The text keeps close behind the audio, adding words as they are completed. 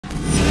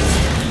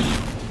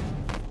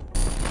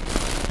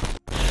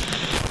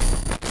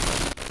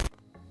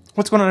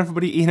What's going on,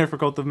 everybody? Ian here for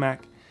Cult of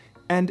Mac.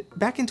 And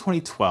back in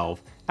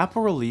 2012,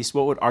 Apple released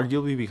what would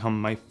arguably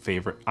become my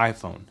favorite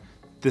iPhone.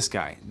 This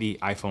guy, the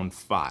iPhone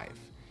 5.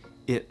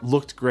 It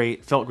looked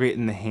great, felt great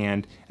in the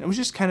hand, and it was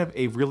just kind of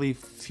a really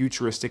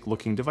futuristic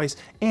looking device,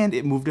 and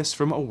it moved us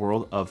from a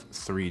world of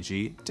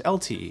 3G to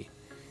LTE.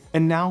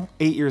 And now,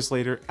 8 years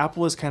later,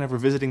 Apple is kind of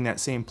revisiting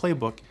that same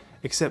playbook,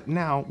 except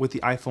now with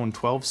the iPhone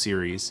 12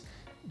 series,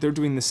 they're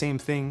doing the same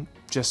thing,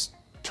 just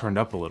turned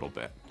up a little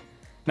bit.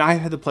 Now,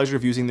 I've had the pleasure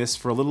of using this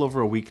for a little over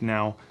a week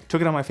now,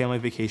 took it on my family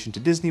vacation to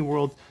Disney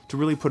World to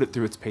really put it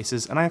through its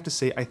paces, and I have to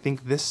say, I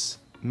think this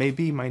may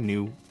be my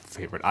new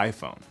favorite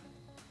iPhone.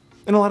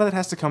 And a lot of that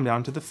has to come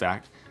down to the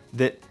fact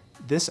that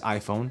this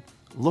iPhone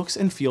looks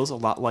and feels a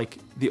lot like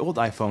the old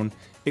iPhone,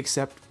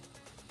 except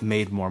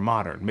made more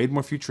modern, made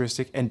more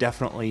futuristic, and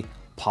definitely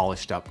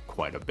polished up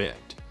quite a bit.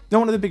 Now,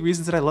 one of the big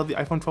reasons that I love the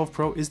iPhone 12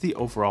 Pro is the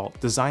overall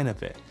design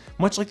of it.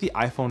 Much like the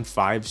iPhone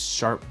 5's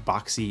sharp,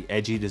 boxy,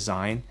 edgy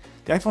design,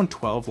 the iPhone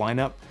 12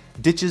 lineup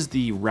ditches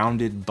the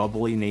rounded,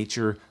 bubbly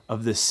nature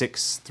of the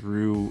 6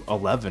 through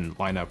 11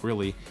 lineup,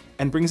 really,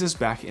 and brings us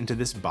back into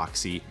this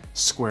boxy,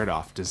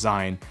 squared-off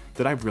design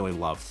that I've really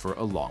loved for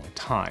a long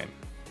time.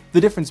 The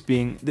difference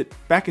being that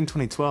back in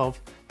 2012,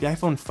 the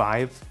iPhone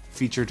 5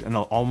 featured an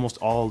almost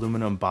all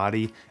aluminum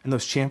body and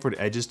those chamfered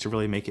edges to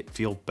really make it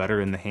feel better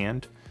in the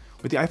hand.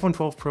 With the iPhone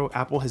 12 Pro,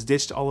 Apple has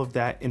ditched all of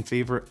that in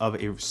favor of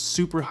a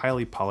super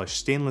highly polished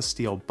stainless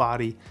steel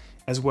body,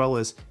 as well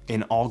as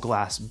an all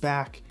glass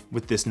back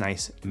with this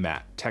nice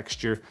matte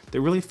texture that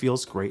really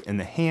feels great in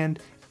the hand.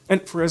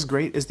 And for as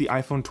great as the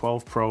iPhone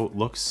 12 Pro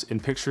looks in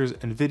pictures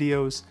and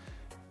videos,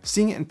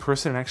 seeing it in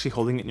person and actually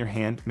holding it in your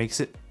hand makes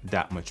it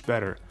that much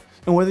better.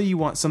 And whether you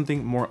want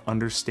something more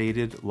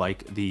understated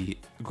like the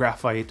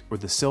graphite or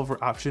the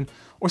silver option,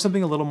 or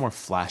something a little more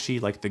flashy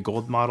like the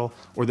gold model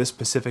or this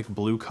Pacific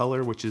blue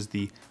color, which is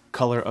the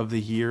color of the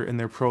year in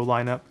their Pro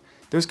lineup,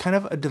 there's kind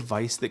of a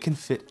device that can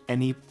fit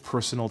any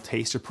personal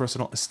taste or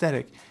personal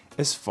aesthetic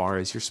as far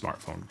as your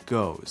smartphone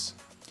goes.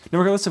 Now,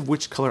 regardless of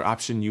which color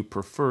option you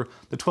prefer,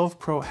 the 12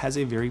 Pro has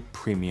a very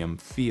premium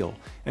feel,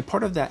 and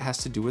part of that has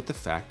to do with the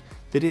fact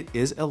that it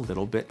is a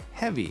little bit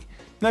heavy.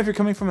 Now, if you're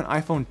coming from an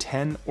iPhone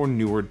 10 or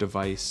newer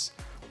device,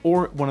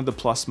 or one of the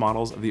Plus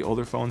models of the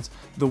older phones,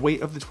 the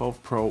weight of the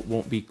 12 Pro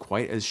won't be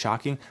quite as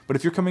shocking, but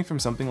if you're coming from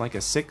something like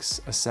a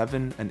 6, a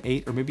 7, an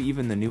 8, or maybe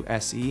even the new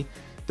SE,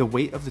 the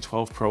weight of the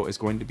 12 Pro is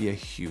going to be a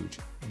huge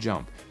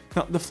jump.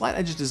 Now, the flat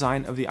edge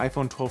design of the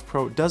iPhone 12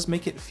 Pro does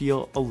make it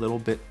feel a little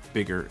bit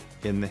bigger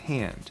in the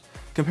hand.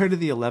 Compared to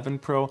the 11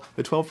 Pro,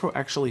 the 12 Pro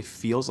actually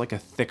feels like a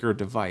thicker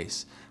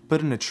device,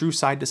 but in a true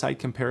side-to-side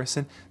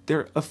comparison,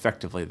 they're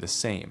effectively the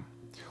same.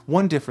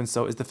 One difference,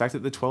 though, is the fact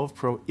that the 12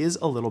 Pro is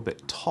a little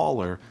bit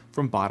taller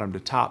from bottom to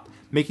top,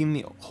 making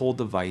the whole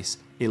device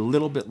a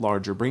little bit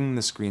larger, bringing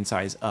the screen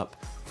size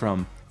up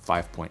from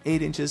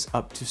 5.8 inches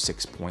up to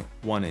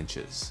 6.1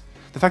 inches.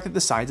 The fact that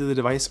the sides of the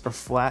device are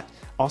flat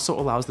also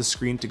allows the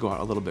screen to go out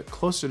a little bit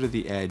closer to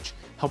the edge,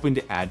 helping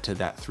to add to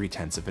that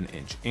 0.3 of an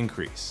inch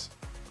increase.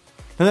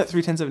 Now, that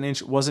 0.3 of an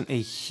inch wasn't a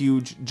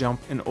huge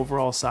jump in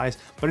overall size,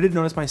 but I did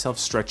notice myself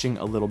stretching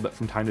a little bit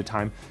from time to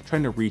time,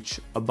 trying to reach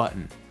a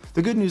button.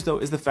 The good news, though,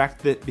 is the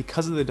fact that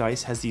because of the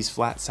device has these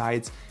flat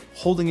sides,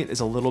 holding it is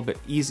a little bit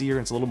easier,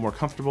 it's a little more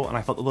comfortable, and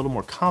I felt a little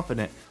more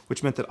confident,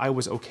 which meant that I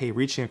was okay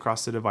reaching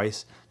across the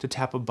device to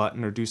tap a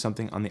button or do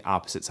something on the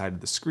opposite side of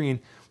the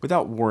screen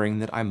without worrying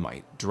that I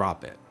might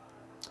drop it.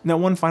 Now,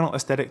 one final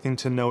aesthetic thing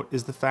to note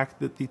is the fact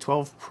that the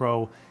 12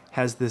 Pro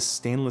has this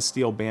stainless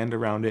steel band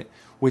around it,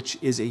 which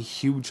is a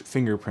huge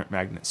fingerprint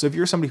magnet. So if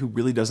you're somebody who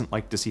really doesn't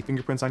like to see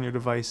fingerprints on your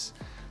device,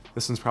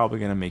 this one's probably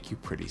gonna make you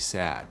pretty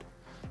sad.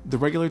 The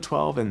regular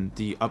 12 and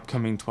the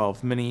upcoming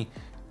 12 mini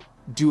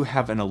do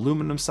have an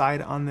aluminum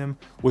side on them,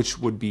 which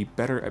would be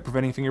better at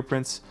preventing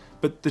fingerprints,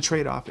 but the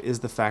trade-off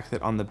is the fact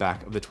that on the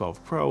back of the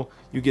 12 Pro,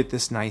 you get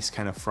this nice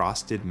kind of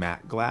frosted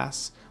matte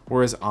glass,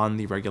 whereas on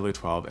the regular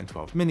 12 and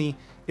 12 mini,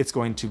 it's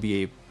going to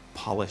be a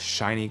polished,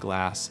 shiny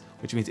glass,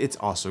 which means it's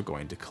also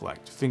going to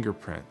collect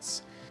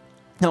fingerprints.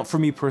 Now, for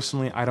me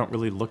personally, I don't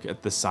really look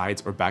at the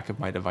sides or back of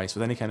my device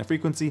with any kind of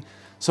frequency,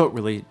 so it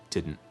really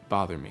didn't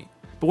bother me.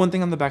 But one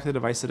thing on the back of the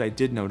device that I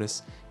did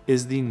notice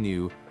is the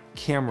new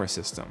camera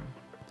system.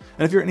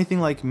 And if you're anything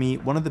like me,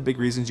 one of the big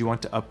reasons you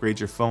want to upgrade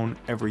your phone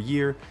every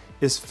year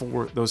is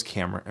for those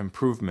camera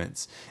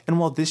improvements. And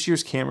while this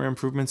year's camera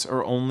improvements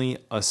are only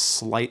a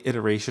slight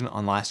iteration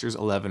on last year's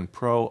 11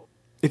 Pro,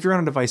 if you're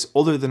on a device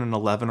older than an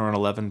 11 or an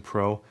 11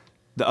 Pro,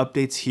 the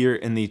updates here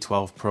in the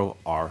 12 Pro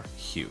are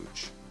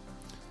huge.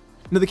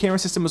 Now, the camera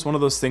system is one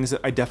of those things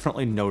that I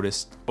definitely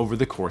noticed over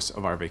the course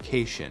of our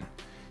vacation.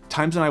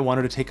 Times when I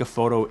wanted to take a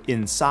photo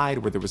inside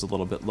where there was a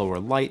little bit lower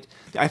light,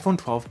 the iPhone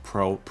 12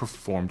 Pro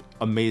performed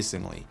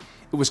amazingly.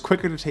 It was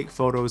quicker to take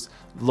photos,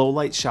 low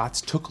light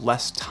shots took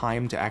less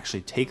time to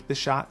actually take the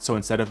shot, so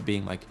instead of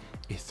being like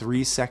a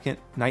 3-second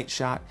night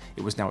shot,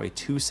 it was now a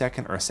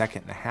 2-second or a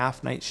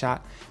 1.5-second night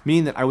shot,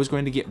 meaning that I was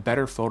going to get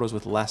better photos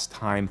with less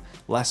time,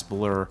 less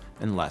blur,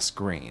 and less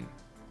grain.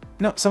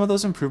 Now, some of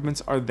those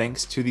improvements are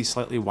thanks to the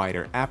slightly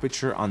wider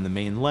aperture on the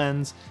main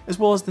lens, as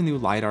well as the new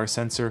LiDAR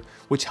sensor,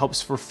 which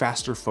helps for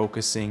faster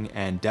focusing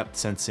and depth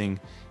sensing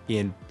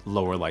in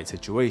lower light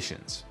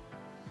situations.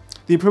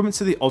 The improvements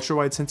to the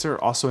ultra-wide sensor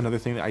are also another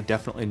thing that I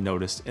definitely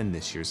noticed in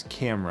this year's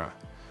camera.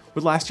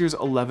 With last year's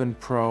 11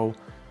 Pro,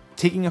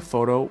 taking a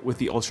photo with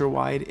the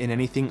ultra-wide in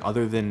anything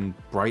other than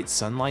bright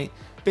sunlight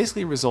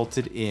basically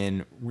resulted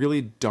in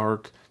really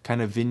dark,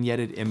 kind of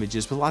vignetted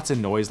images with lots of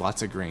noise,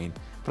 lots of grain.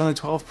 But on the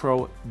 12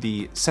 Pro,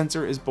 the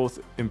sensor is both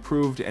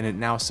improved and it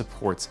now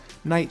supports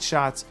night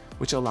shots,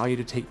 which allow you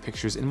to take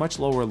pictures in much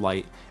lower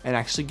light and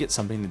actually get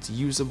something that's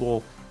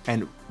usable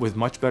and with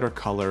much better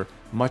color,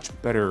 much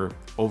better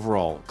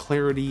overall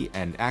clarity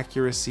and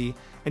accuracy,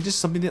 and just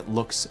something that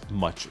looks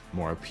much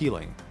more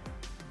appealing.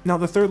 Now,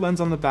 the third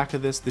lens on the back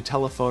of this, the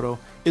telephoto,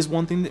 is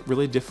one thing that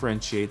really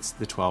differentiates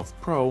the 12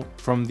 Pro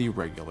from the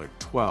regular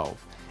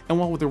 12. And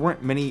while there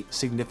weren't many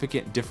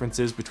significant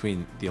differences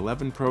between the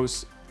 11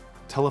 Pro's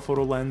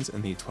telephoto lens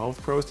and the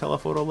 12 Pro's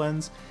telephoto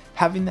lens,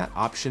 having that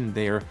option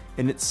there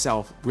in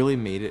itself really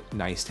made it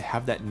nice to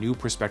have that new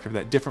perspective,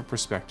 that different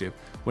perspective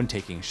when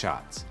taking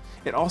shots.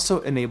 It also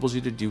enables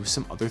you to do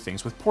some other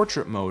things with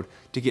portrait mode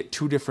to get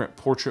two different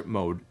portrait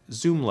mode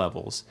zoom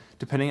levels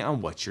depending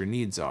on what your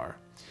needs are.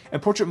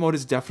 And portrait mode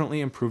is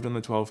definitely improved on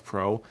the 12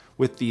 Pro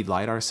with the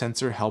LiDAR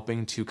sensor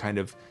helping to kind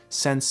of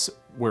sense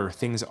where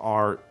things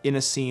are in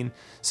a scene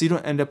so you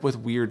don't end up with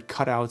weird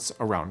cutouts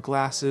around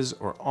glasses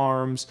or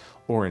arms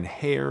or in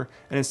hair,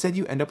 and instead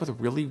you end up with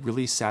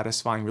really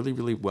satisfying,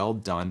 really well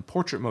done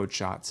portrait mode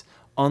shots,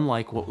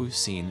 unlike what we've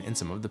seen in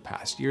some of the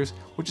past years,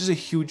 which is a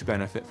huge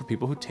benefit for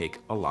people who take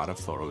a lot of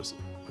photos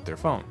with their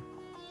phone.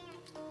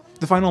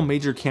 The final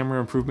major camera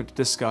improvement to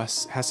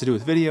discuss has to do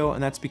with video,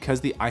 and that's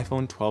because the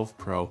iPhone 12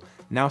 Pro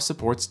now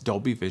supports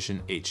Dolby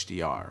Vision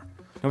HDR.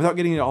 Now, without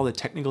getting into all the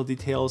technical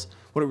details,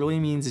 what it really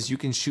means is you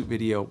can shoot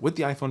video with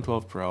the iPhone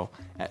 12 Pro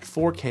at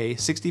 4K,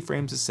 60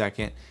 frames a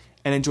second,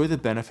 and enjoy the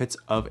benefits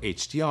of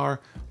HDR,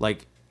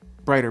 like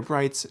brighter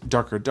brights,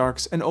 darker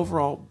darks, and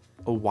overall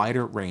a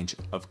wider range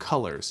of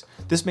colors.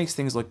 This makes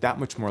things look that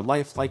much more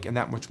lifelike and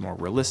that much more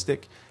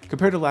realistic.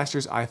 Compared to last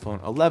year's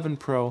iPhone 11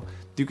 Pro,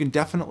 you can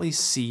definitely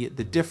see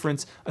the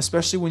difference,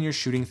 especially when you're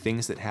shooting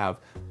things that have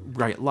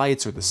bright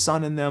lights or the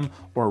sun in them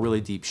or a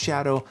really deep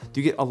shadow.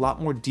 You get a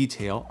lot more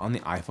detail on the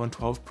iPhone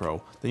 12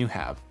 Pro than you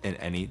have in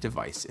any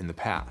device in the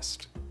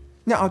past.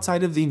 Now,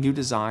 outside of the new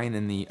design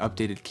and the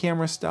updated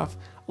camera stuff,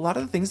 a lot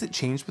of the things that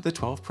changed with the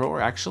 12 Pro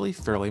are actually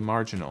fairly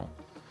marginal.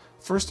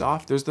 First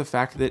off, there's the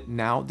fact that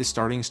now the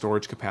starting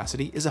storage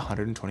capacity is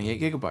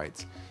 128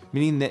 gigabytes,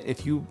 meaning that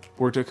if you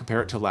were to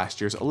compare it to last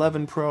year's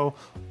 11 Pro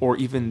or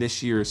even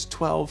this year's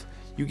 12,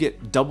 you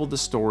get double the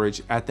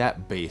storage at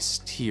that base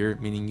tier,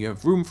 meaning you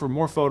have room for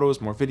more photos,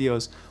 more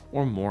videos,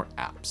 or more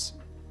apps.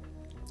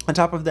 On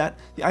top of that,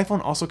 the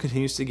iPhone also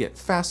continues to get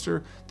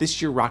faster,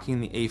 this year rocking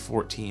the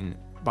A14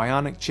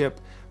 Bionic chip,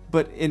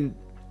 but in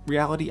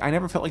reality, I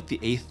never felt like the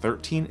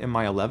A13 in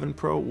my 11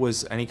 Pro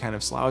was any kind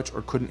of slouch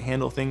or couldn't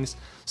handle things,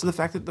 so the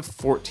fact that the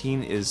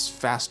 14 is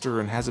faster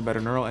and has a better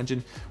neural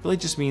engine really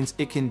just means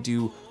it can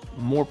do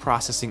more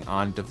processing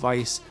on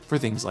device for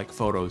things like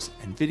photos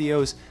and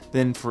videos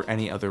than for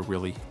any other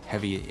really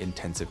heavy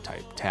intensive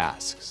type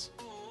tasks.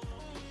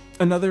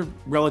 Another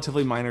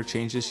relatively minor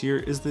change this year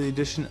is the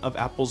addition of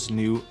Apple's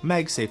new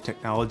MagSafe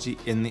technology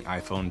in the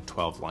iPhone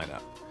 12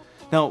 lineup.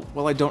 Now,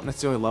 while I don't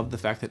necessarily love the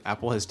fact that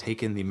Apple has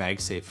taken the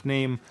MagSafe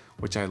name,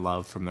 which I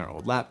love from their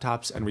old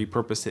laptops, and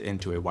repurposed it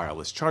into a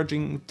wireless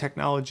charging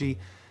technology,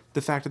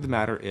 the fact of the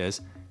matter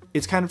is,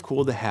 it's kind of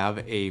cool to have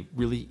a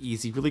really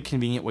easy, really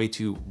convenient way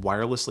to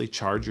wirelessly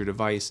charge your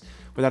device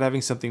without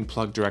having something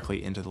plugged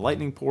directly into the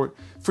Lightning port,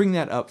 freeing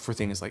that up for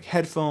things like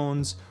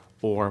headphones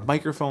or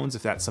microphones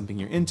if that's something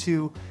you're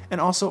into, and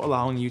also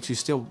allowing you to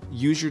still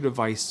use your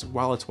device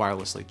while it's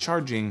wirelessly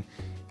charging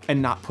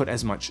and not put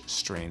as much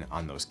strain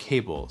on those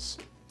cables.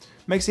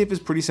 MagSafe is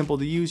pretty simple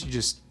to use. You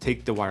just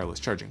take the wireless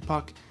charging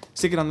puck,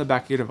 stick it on the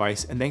back of your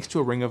device, and thanks to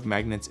a ring of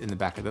magnets in the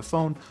back of the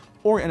phone,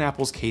 or in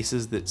Apple's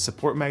cases that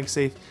support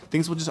MagSafe,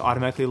 things will just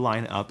automatically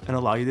line up and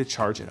allow you to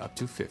charge it up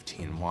to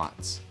 15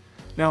 watts.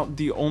 Now,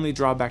 the only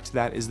drawback to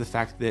that is the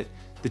fact that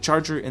the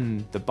charger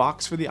in the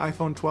box for the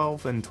iPhone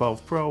 12 and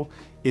 12 Pro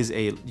is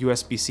a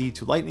USB-C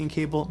to Lightning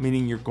cable,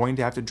 meaning you're going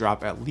to have to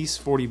drop at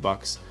least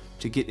 $40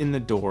 to get in the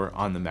door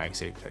on the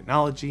MagSafe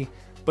technology,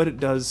 but it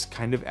does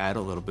kind of add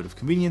a little bit of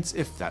convenience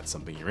if that's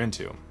something you're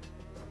into.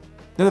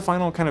 Now, the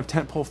final kind of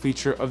tentpole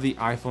feature of the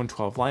iPhone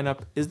 12 lineup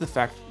is the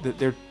fact that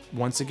they're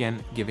once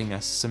again giving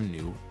us some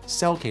new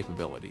cell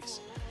capabilities.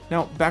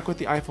 Now, back with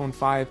the iPhone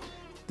 5,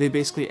 they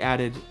basically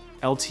added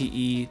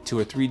LTE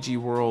to a 3G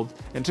world,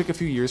 and it took a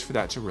few years for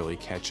that to really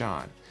catch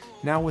on.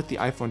 Now with the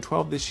iPhone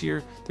 12 this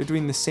year, they're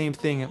doing the same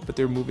thing, but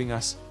they're moving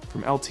us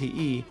from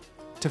LTE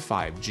to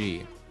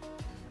 5G.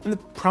 And the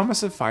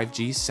promise of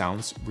 5G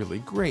sounds really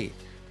great.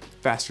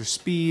 Faster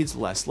speeds,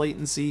 less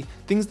latency,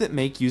 things that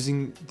make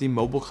using the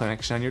mobile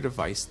connection on your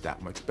device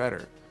that much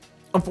better.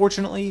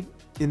 Unfortunately,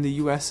 in the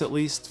US at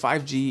least,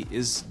 5G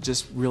is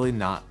just really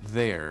not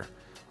there.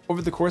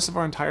 Over the course of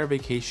our entire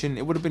vacation,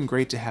 it would have been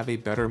great to have a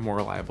better, more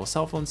reliable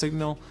cell phone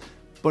signal,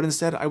 but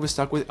instead I was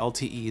stuck with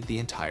LTE the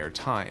entire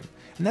time.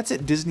 And that's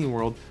at Disney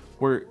World,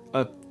 where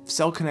a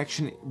cell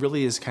connection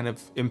really is kind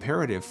of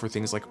imperative for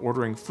things like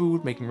ordering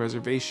food, making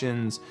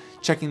reservations,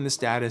 checking the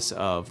status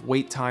of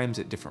wait times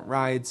at different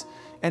rides,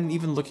 and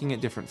even looking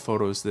at different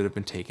photos that have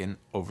been taken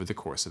over the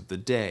course of the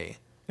day.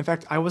 In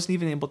fact, I wasn't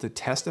even able to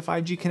test a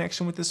 5G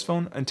connection with this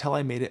phone until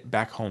I made it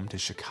back home to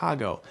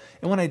Chicago.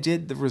 And when I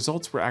did, the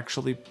results were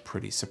actually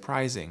pretty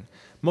surprising.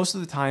 Most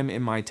of the time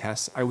in my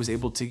tests, I was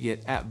able to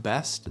get, at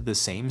best, the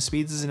same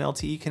speeds as an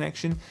LTE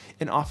connection,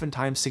 and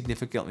oftentimes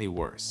significantly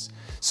worse.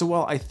 So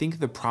while I think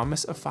the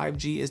promise of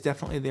 5G is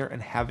definitely there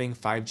and having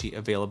 5G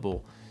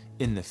available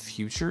in the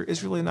future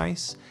is really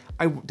nice,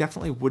 I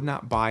definitely would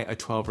not buy a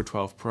 12 or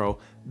 12 Pro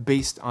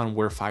based on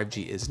where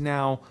 5G is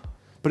now,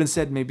 but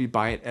instead maybe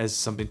buy it as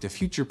something to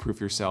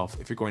future-proof yourself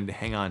if you're going to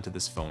hang on to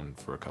this phone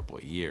for a couple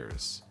of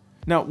years.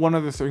 Now, one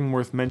other thing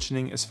worth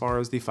mentioning as far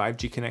as the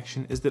 5G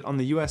connection is that on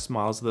the US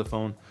models of the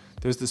phone,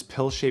 there's this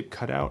pill-shaped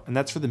cutout, and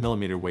that's for the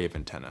millimeter wave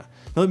antenna.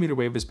 Millimeter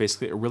wave is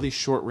basically a really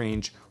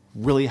short-range,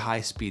 really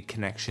high-speed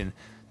connection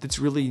that's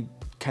really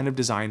kind of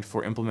designed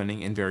for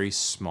implementing in very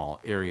small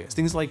areas.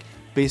 Things like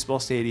baseball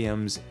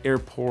stadiums,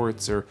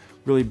 airports, or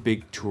really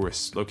big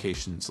tourist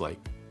locations like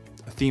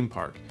a theme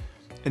park.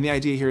 And the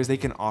idea here is they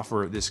can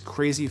offer this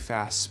crazy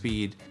fast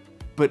speed,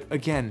 but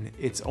again,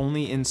 it's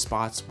only in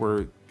spots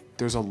where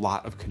there's a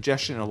lot of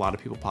congestion and a lot of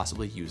people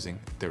possibly using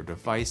their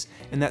device,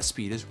 and that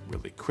speed is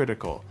really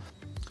critical.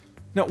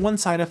 Now, one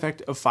side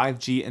effect of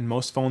 5G and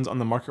most phones on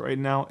the market right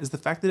now is the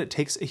fact that it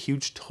takes a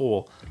huge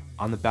toll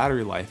on the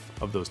battery life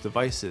of those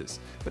devices.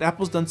 But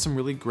Apple's done some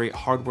really great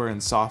hardware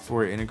and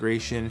software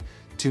integration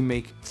to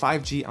make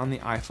 5G on the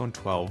iPhone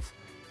 12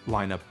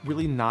 lineup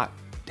really not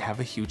have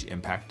a huge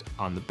impact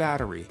on the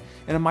battery.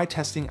 And in my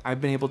testing,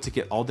 I've been able to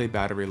get all-day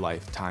battery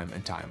life time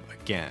and time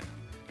again.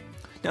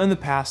 Now, in the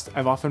past,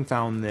 I've often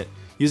found that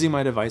using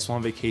my device while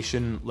on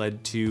vacation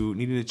led to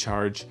needing to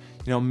charge,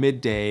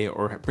 midday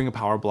or bring a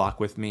power block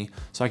with me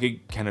so I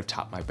could kind of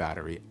top my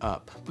battery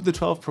up. With the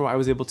 12 Pro, I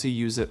was able to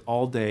use it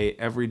all day,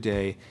 every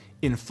day,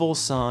 in full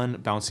sun,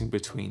 bouncing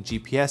between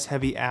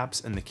GPS-heavy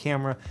apps and the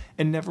camera,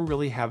 and never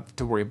really have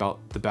to worry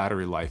about the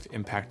battery life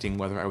impacting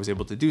whether I was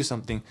able to do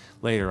something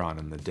later on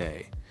in the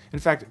day. In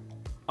fact,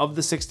 of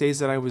the 6 days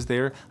that I was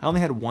there, I only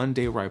had one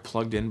day where I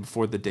plugged in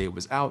before the day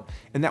was out,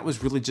 and that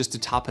was really just to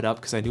top it up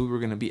because I knew we were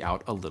going to be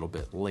out a little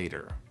bit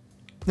later.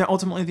 Now,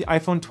 ultimately, the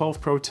iPhone 12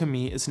 Pro to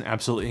me is an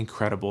absolutely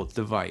incredible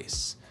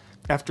device.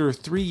 After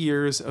 3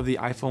 years of the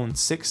iPhone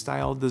 6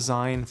 style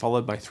design,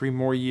 followed by 3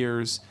 more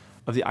years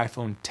of the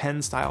iPhone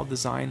 10 style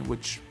design,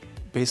 which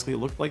basically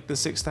looked like the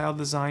 6 style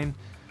design,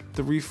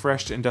 the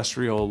refreshed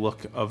industrial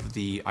look of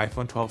the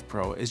iPhone 12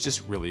 Pro is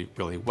just really,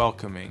 really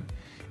welcoming.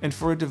 And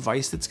for a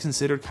device that's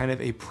considered kind of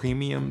a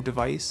premium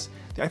device,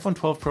 the iPhone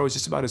 12 Pro is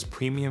just about as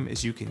premium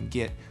as you can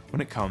get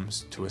when it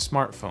comes to a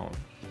smartphone.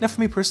 Now, for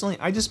me personally,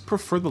 I just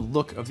prefer the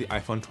look of the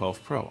iPhone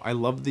 12 Pro. I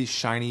love the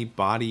shiny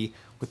body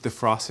with the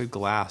frosted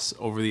glass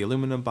over the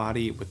aluminum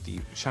body with the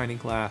shiny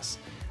glass.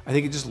 I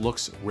think it just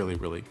looks really,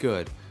 really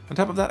good. On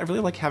top of that, I really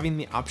like having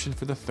the option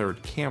for the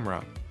third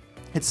camera.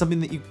 It's something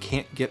that you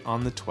can't get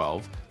on the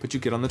 12, but you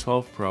get on the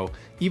 12 Pro.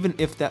 Even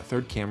if that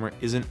third camera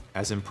isn't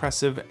as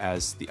impressive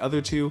as the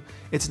other two,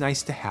 it's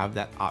nice to have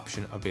that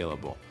option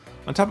available.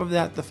 On top of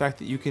that, the fact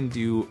that you can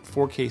do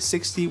 4K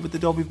 60 with the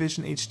Dolby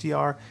Vision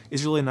HDR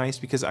is really nice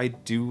because I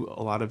do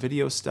a lot of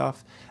video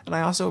stuff, and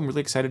I also am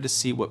really excited to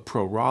see what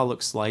Pro RAW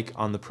looks like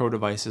on the Pro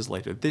devices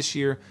later this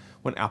year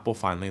when Apple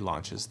finally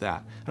launches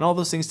that. And all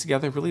those things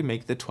together really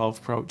make the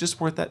 12 Pro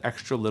just worth that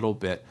extra little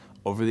bit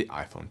over the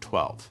iPhone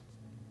 12.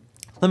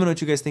 Let me know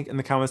what you guys think in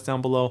the comments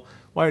down below.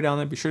 While you're down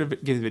there, be sure to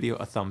give the video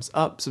a thumbs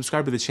up,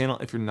 subscribe to the channel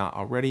if you're not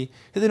already,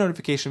 hit the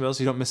notification bell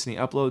so you don't miss any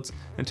uploads.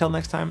 Until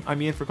next time,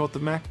 I'm Ian for Cult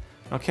of Mac,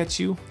 and I'll catch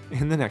you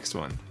in the next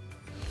one.